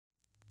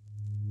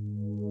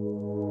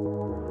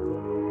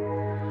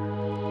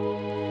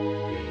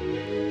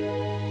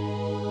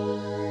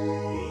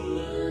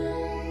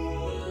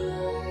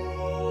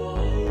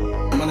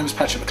name is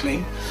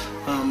McClean.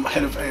 I'm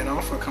head of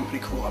A&R for a company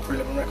called Upper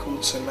 11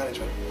 Records and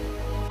Management.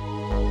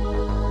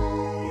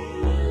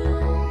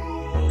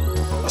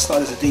 I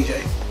started as a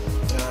DJ,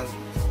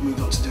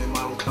 moved on to doing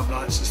my own club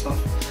nights and stuff.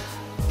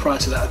 Prior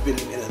to that I'd been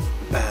in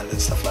a band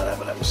and stuff like that,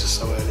 but that was just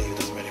so early, it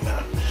doesn't really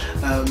matter.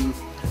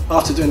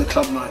 After doing the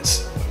club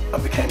nights, I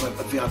became a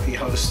VIP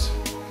host,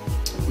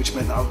 which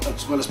meant that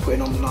as well as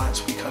putting on the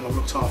nights, we kind of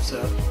looked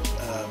after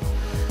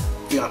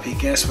VIP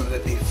guests, whether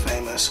they be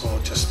famous or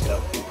just, you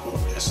know,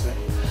 important guests.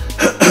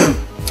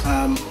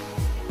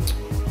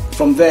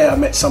 From there I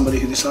met somebody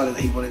who decided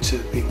that he wanted to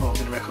be involved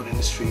in the record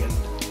industry, and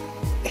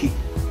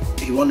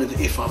he wondered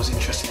if I was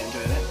interested in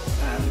doing it,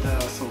 and I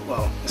thought,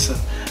 well,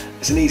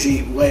 it's an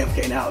easy way of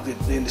getting out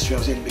of the industry I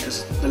was in,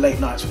 because the late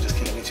nights were just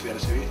killing me, to be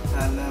honest with you,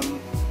 and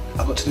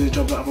I got to do the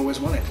job that I've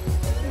always wanted,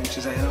 which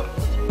is A&R.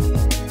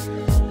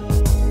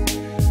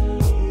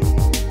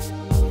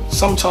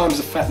 Sometimes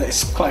the fact that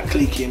it's quite a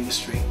cliquey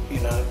industry,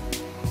 you know,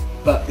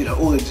 but you know,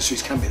 all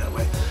industries can be that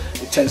way.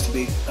 It tends to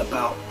be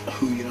about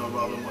who you know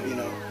rather than what you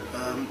know.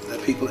 There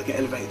are people that get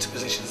elevated to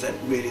positions that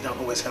really don't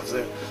always have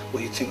the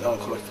what you think are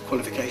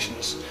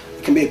qualifications.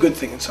 It can be a good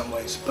thing in some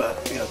ways,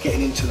 but you know,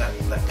 getting into that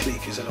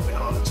clique is a little bit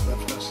harder to at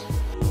first.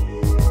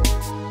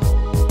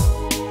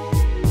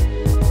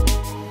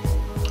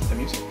 The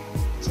music,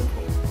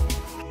 simple.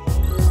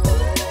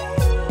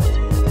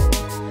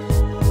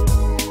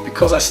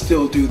 Because I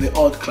still do the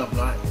odd club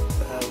night,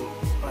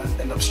 I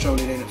end up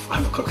strolling in at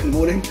 5 o'clock in the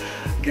morning,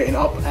 getting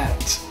up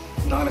at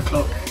 9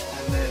 o'clock,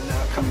 and then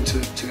coming to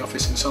the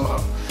office in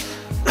Soho.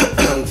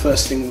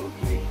 First thing,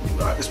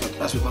 as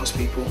with most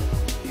people,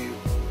 you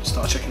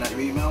start checking out your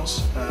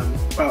emails.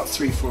 About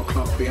 3-4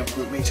 o'clock we have a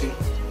group meeting.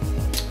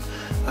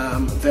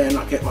 Then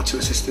I get my 2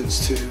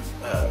 assistants to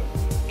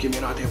give me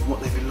an idea of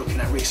what they've been looking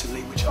at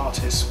recently, which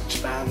artists,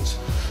 which bands.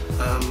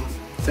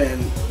 Then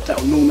that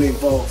will normally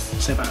involve,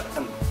 say, about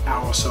an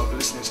hour or so of a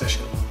listening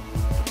session.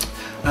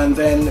 And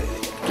then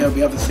there'll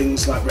be other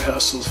things like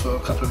rehearsals for a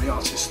couple of the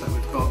artists that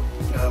we've got.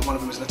 One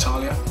of them is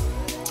Natalia,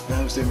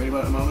 who's doing really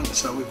well at the moment,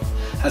 so we've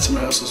had some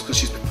rehearsals because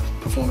she's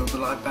performing with a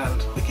live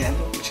band again,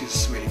 which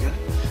is really good.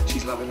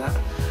 She's loving that.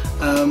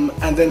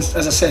 And then,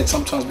 as I said,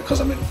 sometimes because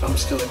I'm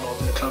still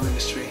involved in the club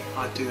industry,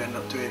 I do end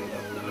up doing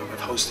a little bit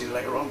of hosting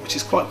later on, which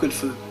is quite good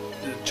for the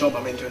job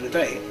I'm in during the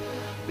day,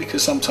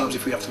 because sometimes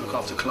if we have to look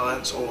after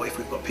clients or if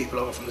we've got people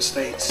over from the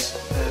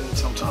States, then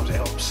sometimes it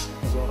helps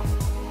as well.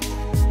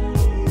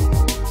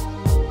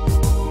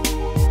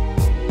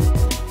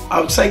 I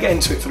would say get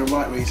into it for the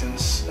right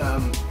reasons.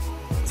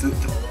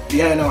 The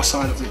A&R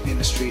side of the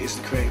industry is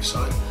the creative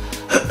side.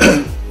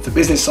 The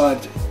business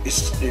side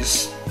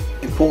is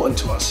important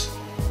to us,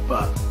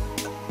 but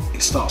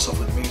it starts off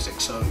with music,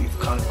 so you've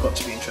kind of got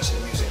to be interested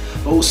in music.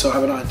 But also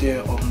have an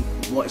idea on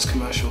what is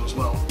commercial as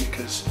well,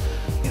 because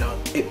you know,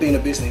 it being a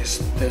business,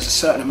 there's a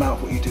certain amount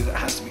of what you do that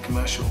has to be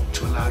commercial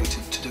to allow you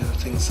to do the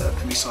things that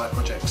can be side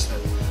projects,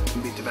 that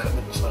can be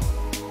development and stuff.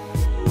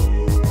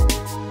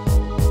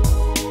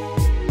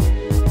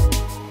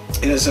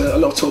 There's a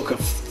lot of talk of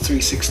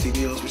 360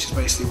 deals, which is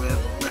basically where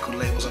record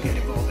labels are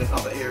getting involved in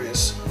other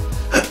areas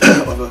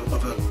of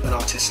an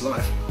artist's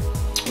life,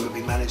 whether it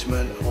be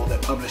management or their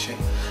publishing.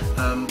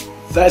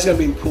 That is going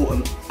to be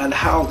important, and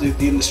how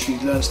the industry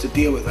learns to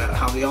deal with that,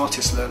 how the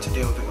artists learn to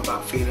deal with it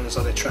without feeling as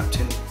though they're trapped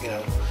in, you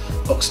know,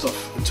 boxed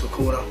off into a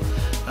corner.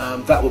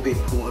 That will be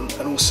important,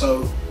 and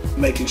also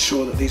making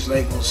sure that these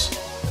labels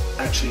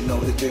actually know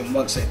what they're doing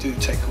once they do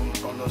take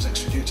on those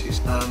extra duties.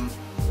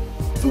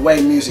 The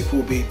way music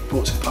will be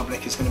brought to the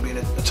public is going to be in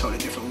a totally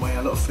different way.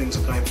 A lot of things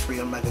are going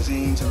free on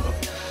magazines, a lot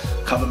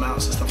of cover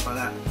mounts and stuff like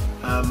that.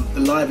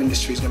 The live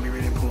industry is going to be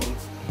really important.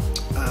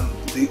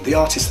 The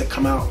artists that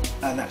come out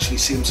and actually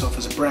see themselves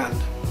as a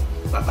brand,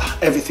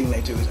 like everything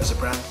they do as a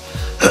brand,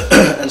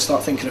 and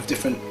start thinking of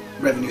different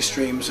revenue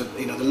streams.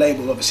 You know, the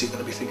label obviously is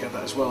going to be thinking of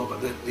that as well,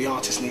 but the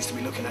artist needs to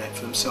be looking at it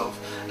for themselves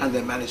and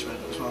their management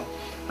as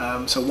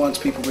well. So once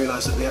people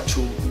realise that the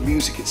actual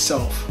music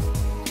itself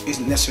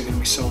isn't necessarily going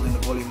to be sold in the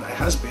volume that it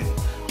has been,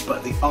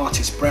 but the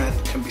artist brand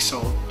can be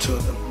sold to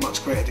a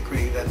much greater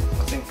degree, then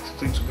I think